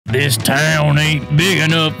This town ain't big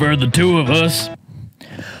enough for the two of us,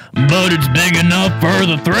 but it's big enough for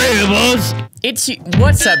the three of us.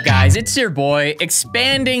 What's up, guys? It's your boy,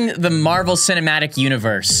 expanding the Marvel Cinematic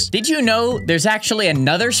Universe. Did you know there's actually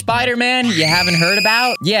another Spider-Man you haven't heard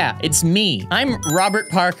about? Yeah, it's me. I'm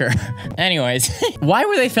Robert Parker. Anyways, why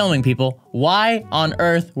were they filming, people? Why on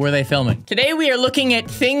earth were they filming? Today we are looking at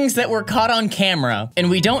things that were caught on camera,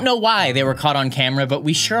 and we don't know why they were caught on camera, but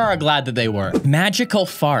we sure are glad that they were. Magical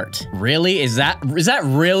fart. Really? Is that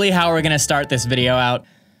really how we're gonna start this video out?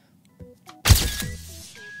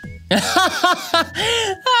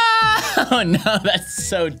 Oh no, that's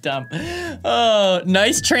so dumb. Oh,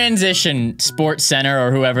 nice transition, Sports Center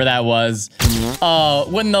or whoever that was. Oh,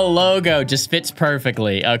 when the logo just fits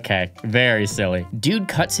perfectly. Okay, very silly. Dude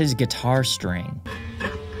cuts his guitar string.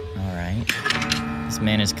 All right. This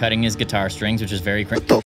man is cutting his guitar strings, which is very cringe.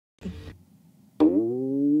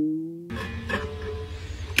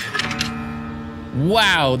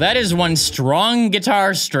 Wow, that is one strong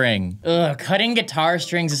guitar string. Ugh, cutting guitar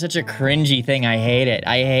strings is such a cringy thing. I hate it.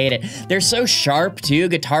 I hate it. They're so sharp, too.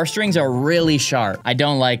 Guitar strings are really sharp. I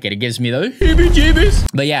don't like it. It gives me the heebie-jeebies.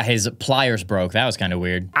 But yeah, his pliers broke. That was kind of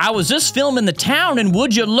weird. I was just filming the town, and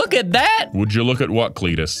would you look at that? Would you look at what,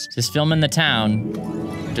 Cletus? Just filming the town.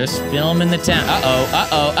 Just filming the town. Uh-oh,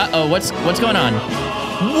 uh-oh, uh-oh. What's going on?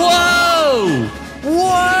 Whoa!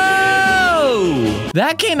 Whoa!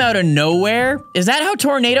 That came out of nowhere? Is that how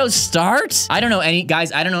tornadoes start? I don't know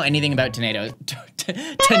guys, I don't know anything about tornadoes.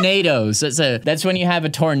 Tornadoes. That's when you have a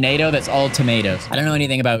tornado that's all tomatoes. I don't know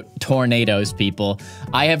anything about tornadoes, people.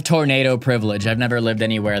 I have tornado privilege. I've never lived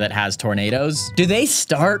anywhere that has tornadoes. Do they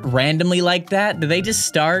start randomly like that? Do they just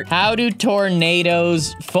start? How do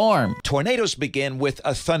tornadoes form? Tornadoes begin with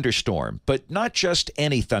a thunderstorm, but not just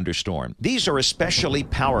any thunderstorm. These are especially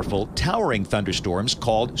powerful, towering thunderstorms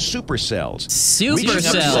called supercells. Reaching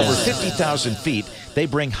up to over 50,000 feet, they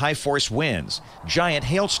bring high-force winds, giant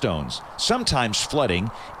hailstones, sometimes flooding,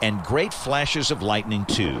 and great flashes of lightning,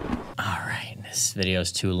 too. All right, this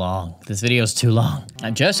video's too long. This video's too long.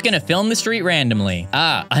 I'm just gonna film the street randomly.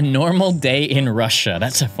 Ah, a normal day in Russia.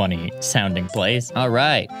 That's a funny sounding place. All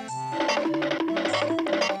right.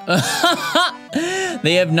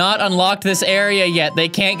 They have not unlocked this area yet. They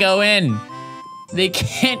can't go in. They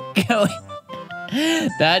can't go in.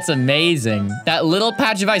 That's amazing. That little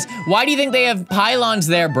patch of ice. Why do you think they have pylons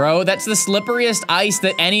there, bro? That's the slipperiest ice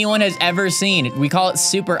that anyone has ever seen. We call it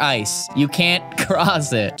super ice. You can't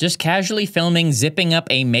cross it. Just casually filming zipping up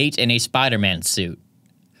a mate in a Spider-Man suit.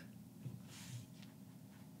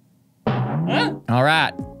 Huh? All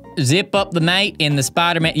right. Zip up the mate in the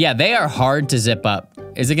Spider-Man. Yeah, they are hard to zip up.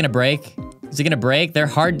 Is it gonna break? Is it gonna break? They're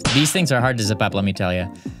hard. These things are hard to zip up, let me tell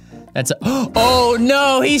you. Oh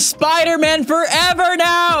no, he's Spider-Man forever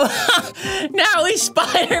now! Now he's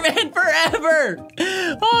Spider-Man forever!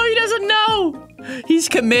 Oh, he doesn't know! He's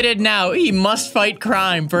committed now. He must fight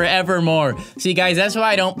crime forevermore. See, guys, that's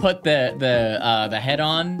why I don't put the head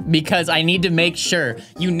on, because I need to make sure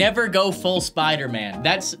you never go full Spider-Man.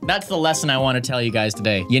 That's the lesson I want to tell you guys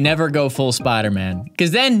today. You never go full Spider-Man,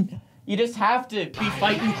 because then you just have to be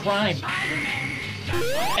fighting crime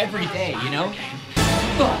every day, you know?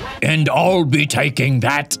 And I'll be taking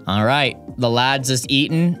that. All right, the lad's just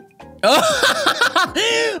eating.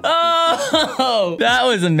 Oh, that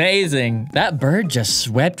was amazing. That bird just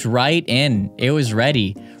swept right in. It was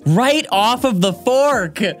ready. Right off of the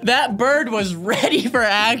fork. That bird was ready for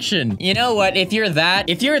action. You know what? If you're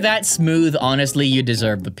that smooth, honestly, you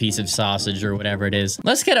deserve the piece of sausage or whatever it is.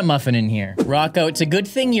 Let's get a muffin in here. Rocco, it's a good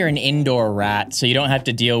thing you're an indoor rat, so you don't have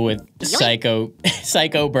to deal with psycho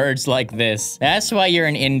birds like this. That's why you're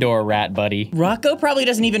an indoor rat, buddy. Rocco probably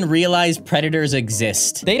doesn't even realize predators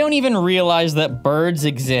exist. They don't even realize that birds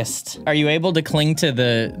exist. Are you able to cling to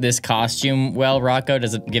this costume well, Rocco?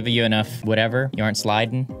 Does it give you enough whatever? You aren't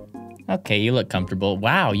sliding? Okay, you look comfortable.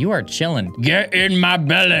 Wow, you are chilling. Get in my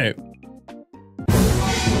belly.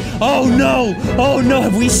 Oh no! Oh no,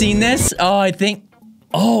 have we seen this? Oh, I think...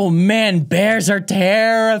 Oh man, bears are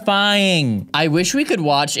terrifying. I wish we could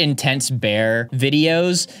watch intense bear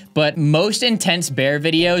videos, but most intense bear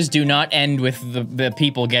videos do not end with the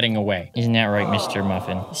people getting away. Isn't that right, Mr.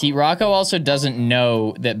 Muffin? See, Rocco also doesn't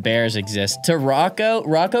know that bears exist. To Rocco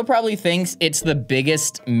probably thinks it's the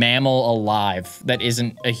biggest mammal alive that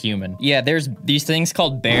isn't a human. Yeah, there's these things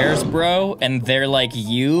called bears, bro, and they're like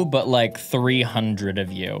you, but like 300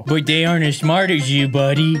 of you. But they aren't as smart as you,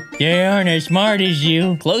 buddy. They aren't as smart as you.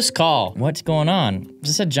 Close call. What's going on? Is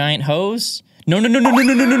this a giant hose? No, no, no, no, no,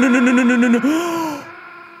 no, no, no, no, no, no, no, no.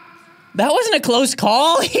 That wasn't a close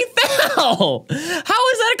call. He fell. How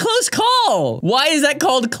is that a close call? Why is that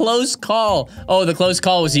called close call? Oh, the close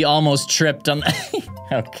call was he almost tripped on the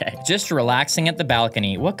Okay. Just relaxing at the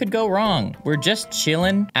balcony. What could go wrong? We're just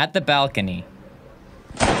chilling at the balcony.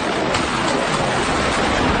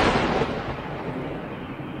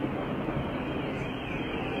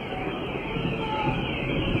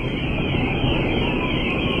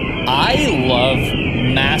 I love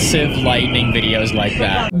massive lightning videos like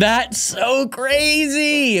that. That's so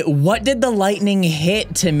crazy. What did the lightning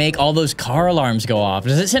hit to make all those car alarms go off?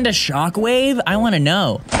 Does it send a shockwave? I want to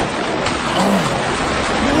know. Oh.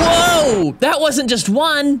 Whoa, that wasn't just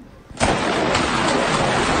one.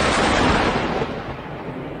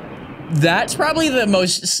 That's probably the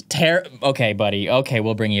most okay, buddy. Okay,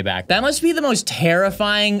 we'll bring you back. That must be the most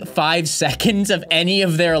terrifying 5 seconds of any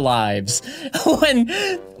of their lives. When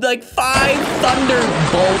like 5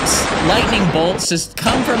 thunderbolts, lightning bolts just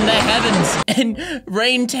come from the heavens and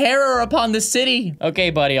rain terror upon the city. Okay,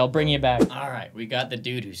 buddy, I'll bring you back. All right, we got the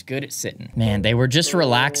dude who's good at sitting. Man, they were just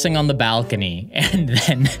relaxing on the balcony and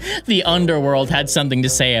then the underworld had something to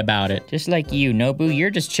say about it. Just like you, Nobu,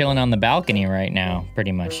 you're just chilling on the balcony right now,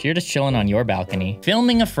 pretty much. You're just chilling on your balcony,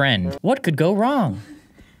 filming a friend. What could go wrong?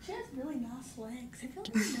 She has really nice legs. I feel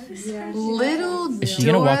like I noticed her. Little Is she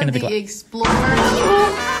gonna walk into the Dora the Explorer.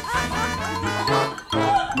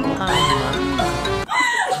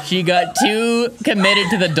 She got too committed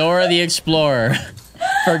to the Dora the Explorer.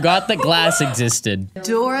 Forgot that glass existed.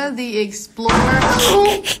 Dora the Explorer.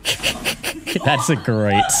 That's a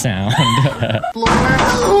great sound.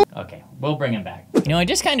 Explorer. Okay, we'll bring him back. You know, I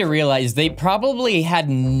just kind of realized they probably had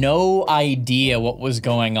no idea what was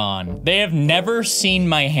going on. They have never seen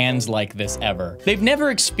my hands like this ever. They've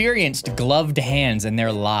never experienced gloved hands in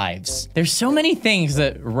their lives. There's so many things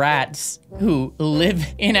that rats who live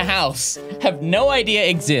in a house have no idea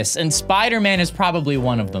exists, and Spider-Man is probably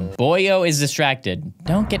one of them. Boyo is distracted.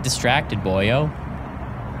 Don't get distracted, Boyo.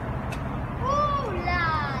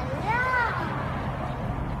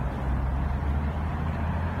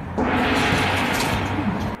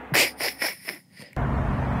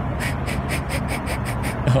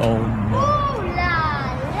 Oh no. Ooh,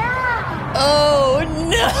 la, la. Oh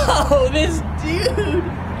no, this dude,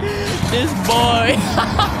 this boy.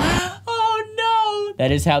 Oh no.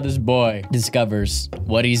 That is how this boy discovers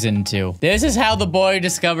what he's into. This is how the boy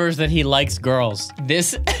discovers that he likes girls.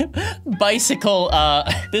 This bicycle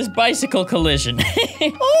collision.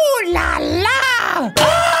 Ooh la la.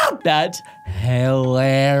 Ah! That's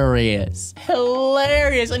hilarious.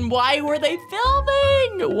 Hilarious. And why were they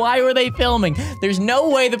filming? Why were they filming? There's no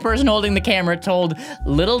way the person holding the camera told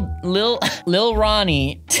Lil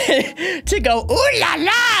Ronnie to go ooh la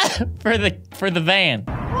la for the van.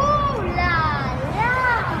 Ooh la la.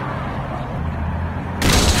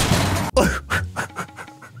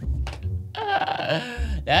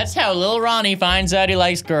 That's how Lil Ronnie finds out he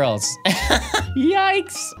likes girls.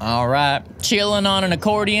 Yikes. All right, chilling on an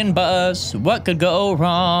accordion bus. What could go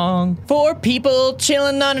wrong? 4 people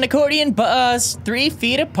chilling on an accordion bus, 3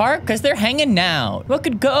 feet apart because they're hanging out. What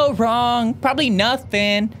could go wrong? Probably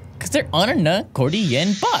nothing, because they're on an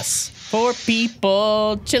accordion bus. 4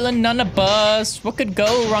 people chilling on a bus. What could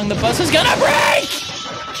go wrong? The bus is gonna break!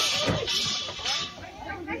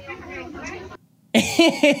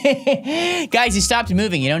 Guys, you stopped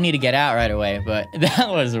moving. You don't need to get out right away, but that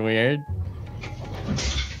was weird.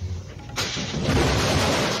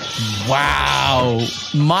 Wow,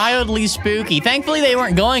 mildly spooky. Thankfully, they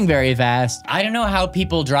weren't going very fast. I don't know how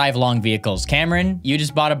people drive long vehicles. Cameron, you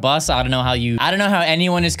just bought a bus. I don't know how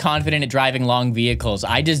anyone is confident at driving long vehicles.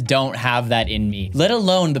 I just don't have that in me. Let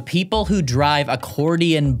alone the people who drive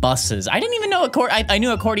accordion buses. I didn't even know I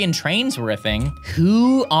knew accordion trains were a thing.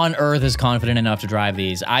 Who on earth is confident enough to drive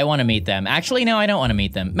these? I want to meet them. Actually, no, I don't want to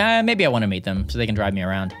meet them. Maybe I want to meet them so they can drive me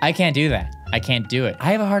around. I can't do that. I can't do it.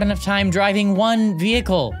 I have a hard enough time driving one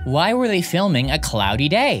vehicle. Why were they filming a cloudy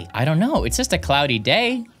day? I don't know. It's just a cloudy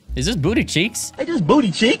day. Is this booty cheeks? Hey, just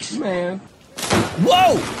booty cheeks, man.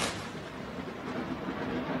 Whoa!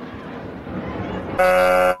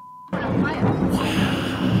 Wow.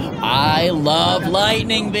 I love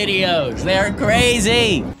lightning videos. They're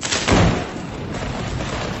crazy.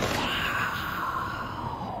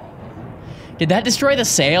 Wow. Did that destroy the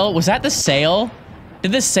sail? Was that the sail?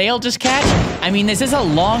 Did the sail just catch? I mean, this is a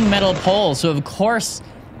long metal pole, so of course,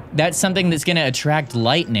 that's something that's gonna attract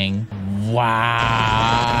lightning.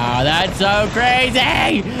 Wow, that's so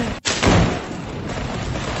crazy!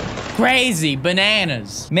 Crazy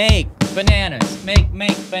bananas. Make bananas. Make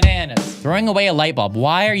bananas. Throwing away a light bulb.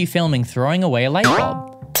 Why are you filming throwing away a light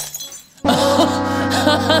bulb?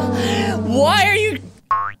 Why are you...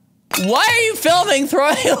 Why are you filming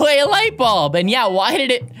throwing away a light bulb? And yeah, why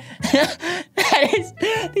did it?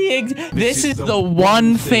 This is the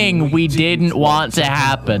one thing we didn't want to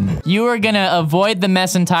happen. You were gonna avoid the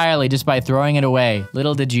mess entirely just by throwing it away.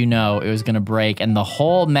 Little did you know it was gonna break, and the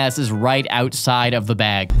whole mess is right outside of the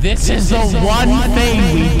bag. This is the one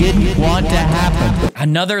thing we didn't want to happen.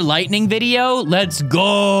 Another lightning video? Let's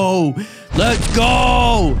go! Let's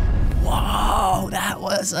go! Whoa, that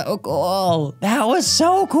was so cool. That was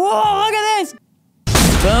so cool. Look at this.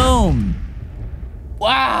 Boom.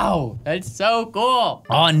 Wow, that's so cool.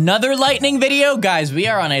 Oh, another lightning video? Guys, we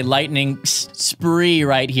are on a lightning spree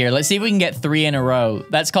right here. Let's see if we can get 3 in a row.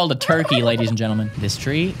 That's called a turkey, ladies and gentlemen. This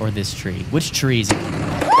tree or this tree? Which tree is it?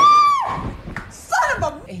 Son of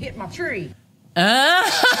a... It hit my tree.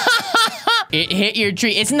 It hit your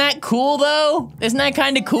tree. Isn't that cool, though? Isn't that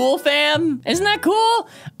kind of cool, fam? Isn't that cool?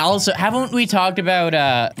 Also, haven't we talked about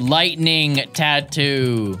lightning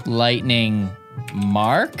tattoo? Lightning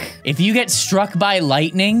mark? If you get struck by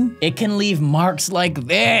lightning, it can leave marks like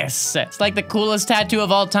this. It's like the coolest tattoo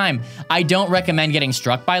of all time. I don't recommend getting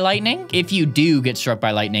struck by lightning. If you do get struck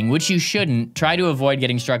by lightning, which you shouldn't, try to avoid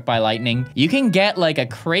getting struck by lightning. You can get like a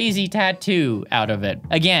crazy tattoo out of it.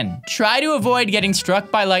 Again, try to avoid getting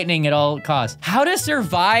struck by lightning at all costs. How to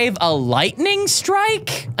survive a lightning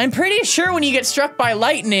strike? I'm pretty sure when you get struck by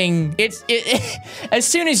lightning, as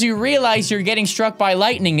soon as you realize you're getting struck by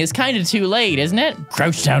lightning, it's kind of too late, isn't it?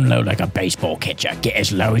 Crouch down low like a baseball catcher. Get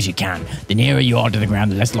as low as you can. The nearer you are to the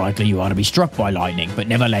ground, the less likely you are to be struck by lightning, but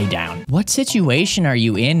never lay down. What situation are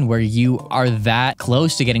you in where you are that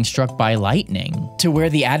close to getting struck by lightning? To where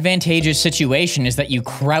the advantageous situation is that you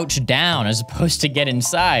crouch down as opposed to get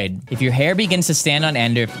inside. If your hair begins to stand on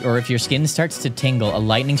end or if your skin starts to tingle, a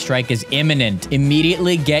lightning strike is imminent.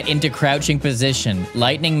 Immediately get into crouching position.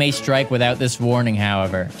 Lightning may strike without this warning,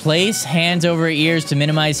 however. Place hands over ears to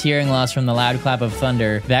minimize hearing loss from the loud clap of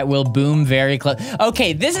thunder that will boom very close.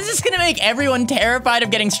 Okay, this is just gonna make everyone terrified of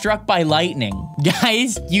getting struck by lightning.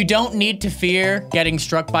 Guys, you don't need to fear getting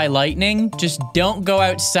struck by lightning. Just don't go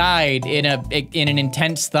outside in an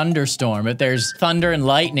intense thunderstorm if there's thunder and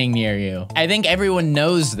lightning near you. I think everyone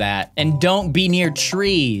knows that. And don't be near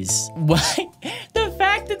trees. What? The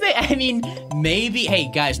fact that I mean, maybe, hey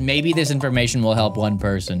guys, maybe this information will help one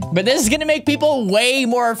person. But this is gonna make people way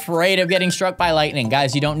more afraid of getting struck by lightning.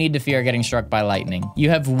 Guys, you don't need to fear getting struck by lightning. You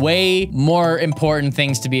have way more important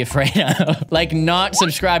things to be afraid of. Like not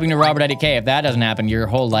subscribing to RobertIDK. If that doesn't happen, your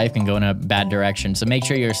whole life can go in a bad direction. So make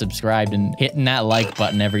sure you're subscribed and hitting that like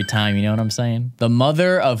button every time, you know what I'm saying? The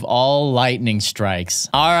mother of all lightning strikes.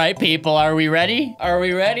 All right, people, are we ready? Are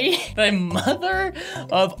we ready? The mother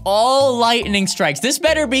of all lightning strikes. This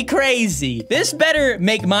better be crazy. This better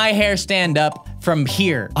make my hair stand up from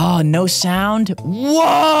here. Oh, no sound?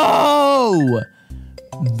 Whoa!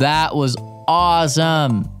 That was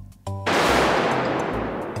awesome.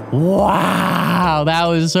 Wow, that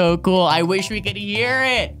was so cool. I wish we could hear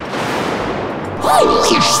it.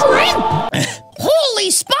 Holy shrimp!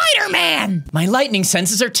 Holy Spider-Man! My lightning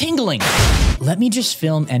senses are tingling. Let me just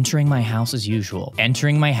film entering my house as usual.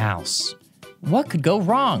 Entering my house. What could go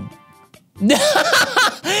wrong?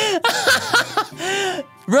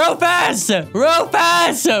 Rufus!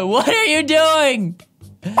 Rufus! What are you doing?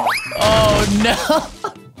 Oh no!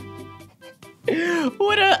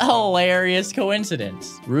 What a hilarious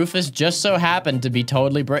coincidence. Rufus just so happened to be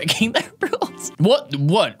totally breaking the rules.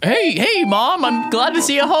 What? Hey, Mom, I'm glad to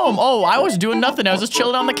see you home. Oh, I was doing nothing. I was just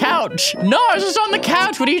chilling on the couch. No, I was just on the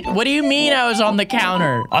couch. What do you mean I was on the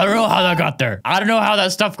counter? I don't know how that got there. I don't know how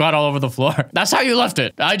that stuff got all over the floor. That's how you left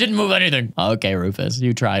it. I didn't move anything. Okay, Rufus,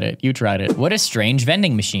 you tried it. You tried it. What a strange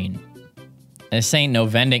vending machine. This ain't no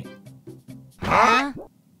vending. Huh?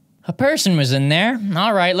 A person was in there.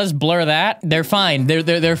 All right, let's blur that. They're fine.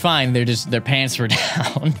 They're fine. Their pants were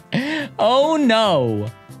down. Oh no.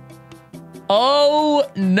 Oh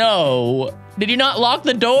no. Did you not lock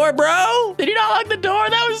the door, bro? Did you not lock the door?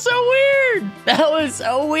 That was so weird. That was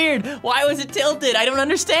so weird. Why was it tilted? I don't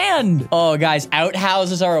understand. Oh, guys,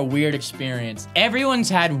 outhouses are a weird experience. Everyone's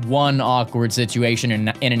had one awkward situation in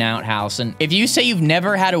an outhouse. And if you say you've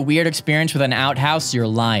never had a weird experience with an outhouse, you're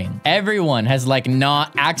lying. Everyone has like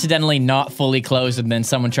accidentally not fully closed and then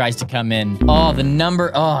someone tries to come in.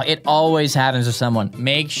 Oh, it always happens to someone.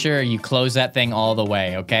 Make sure you close that thing all the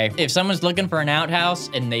way, okay? If someone's looking for an outhouse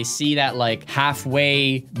and they see that like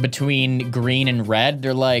halfway between green and red,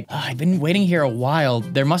 they're like, oh, I've been waiting here a while.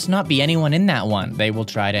 There must not be anyone in that one. They will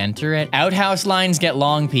try to enter it. Outhouse lines get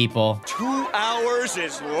long, people. 2 hours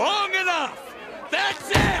is long enough. That's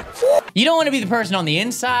it. You don't want to be the person on the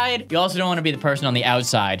inside. You also don't want to be the person on the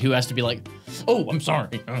outside who has to be like, Oh, I'm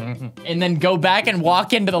sorry. And then go back and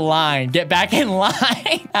walk into the line. Get back in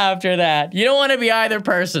line after that. You don't want to be either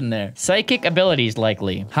person there. Psychic abilities,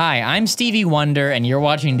 likely. Hi, I'm Stevie Wonder, and you're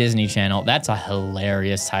watching Disney Channel. That's a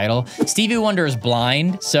hilarious title. Stevie Wonder is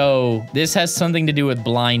blind, so this has something to do with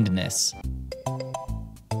blindness.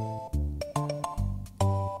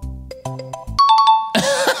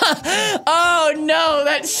 Oh no,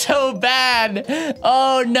 that's so bad.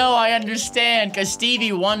 Oh no, I understand. Because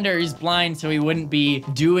Stevie Wonder is blind, so he wouldn't be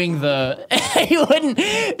doing the... he wouldn't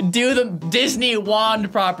do the Disney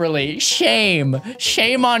wand properly. Shame.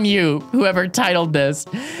 Shame on you, whoever titled this.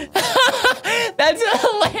 That's a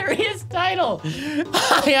hilarious title.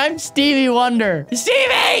 Hi, I'm Stevie Wonder.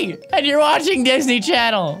 Stevie! And you're watching Disney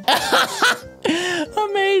Channel.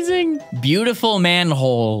 Amazing. Beautiful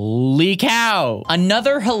manhole. Holy cow.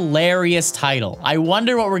 Another hilarious title. I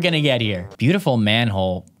wonder what we're gonna get here. Beautiful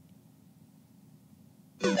manhole.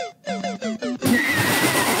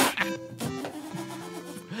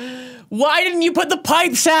 Why didn't you put the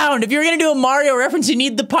pipe sound? If you're gonna do a Mario reference, you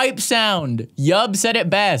need the pipe sound. Yub said it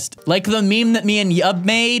best. Like the meme that me and Yub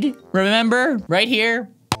made. Remember? Right here.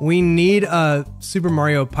 We need a Super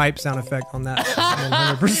Mario pipe sound effect on that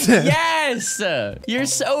 100%. Yes! You're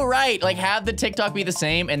so right. Like, have the TikTok be the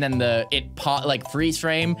same, and then like freeze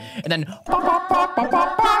frame, and then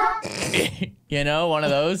you know, one of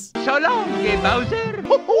those. So long, Bowser.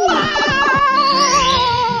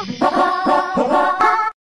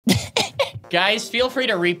 Guys, feel free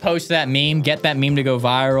to repost that meme, get that meme to go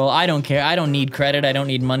viral. I don't care. I don't need credit. I don't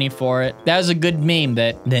need money for it. That was a good meme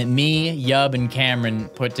that me, Yub, and Cameron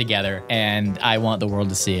put together, and I want the world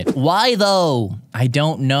to see it. Why though? I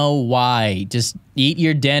don't know why. Just eat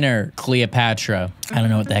your dinner, Cleopatra. I don't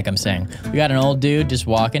know what the heck I'm saying. We got an old dude just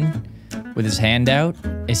walking with his hand out.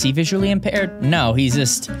 Is he visually impaired? No, he's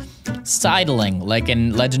just sidling like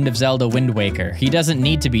in Legend of Zelda Wind Waker. He doesn't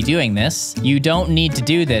need to be doing this. You don't need to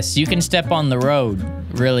do this. You can step on the road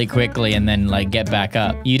really quickly and then like get back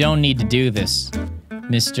up. You don't need to do this,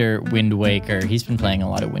 Mr. Wind Waker. He's been playing a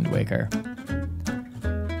lot of Wind Waker.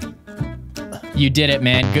 You did it,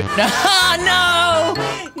 man. Good. No!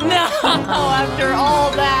 No! After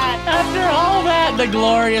all that, the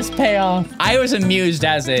glorious payoff. I was amused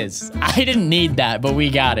as is. I didn't need that, but we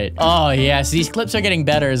got it. Oh, yes. These clips are getting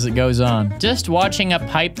better as it goes on. Just watching a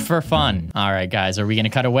pipe for fun. All right, guys. Are we going to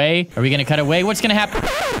cut away? Are we going to cut away? What's going to happen?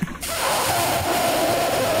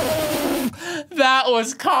 That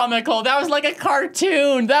was comical. That was like a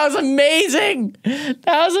cartoon. That was amazing.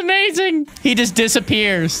 That was amazing. He just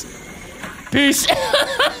disappears. Peace.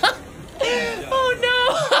 Oh no.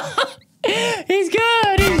 He's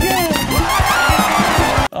good. He's good.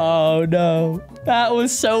 Oh no. That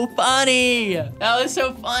was so funny. That was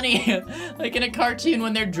so funny. Like in a cartoon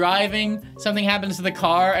when they're driving, something happens to the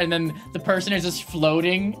car and then the person is just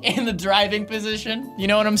floating in the driving position. You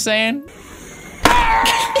know what I'm saying?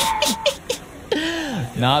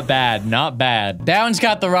 Not bad, not bad. That one's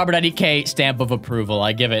got the RobertIDK stamp of approval.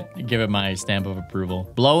 I give it my stamp of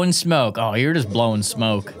approval. Blowing smoke. Oh, you're just blowing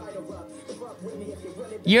smoke.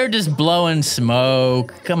 You're just blowing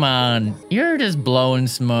smoke. Come on. You're just blowing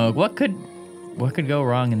smoke. What could go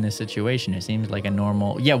wrong in this situation? It seems like a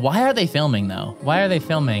normal... Yeah, why are they filming though? Why are they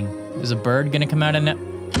filming? Is a bird gonna come out of...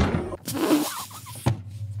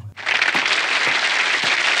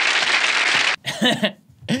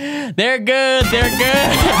 They're good, they're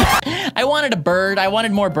good. I wanted a bird. I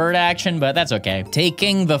wanted more bird action, but that's okay.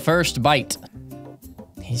 Taking the first bite.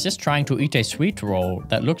 He's just trying to eat a sweet roll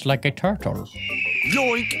that looks like a turtle.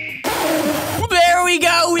 Yoink. There we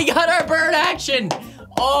go, we got our bird action.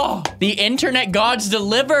 Oh, the internet gods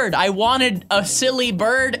delivered. I wanted a silly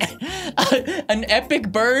bird, an epic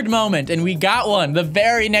bird moment, and we got one. The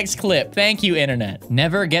very next clip. Thank you, internet.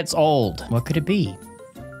 Never gets old. What could it be?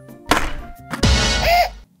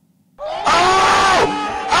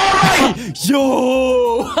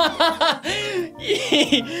 Yo!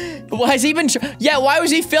 Why has he been? Yeah, why was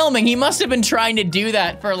he filming? He must have been trying to do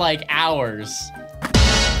that for like hours.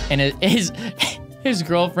 And his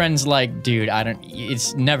girlfriend's like, dude,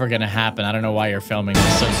 it's never gonna happen. I don't know why you're filming.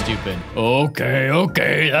 It's so stupid.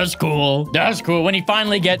 Okay, that's cool. That's cool. When he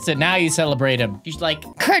finally gets it, now you celebrate him. She's like,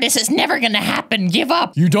 Curtis, it's never gonna happen. Give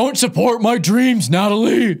up. You don't support my dreams,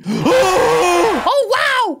 Natalie. Oh,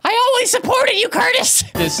 wow. I always supported you, Curtis.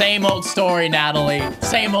 The same old story, Natalie.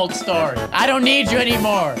 Same old story. I don't need you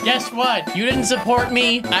anymore. Guess what? You didn't support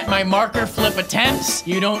me at my marker flip attempts.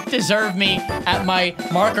 You don't deserve me at my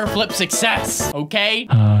marker flip success. Okay?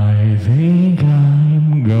 I think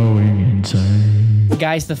I'm going insane.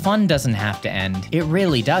 guys, the fun doesn't have to end. It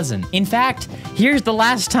really doesn't. In fact, here's the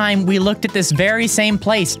last time we looked at this very same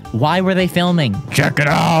place. Why were they filming? Check it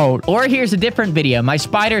out. Or here's a different video. My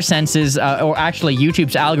spider senses, or actually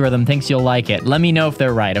YouTube's algorithm thinks you'll like it. Let me know if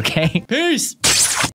they're right, okay? Peace.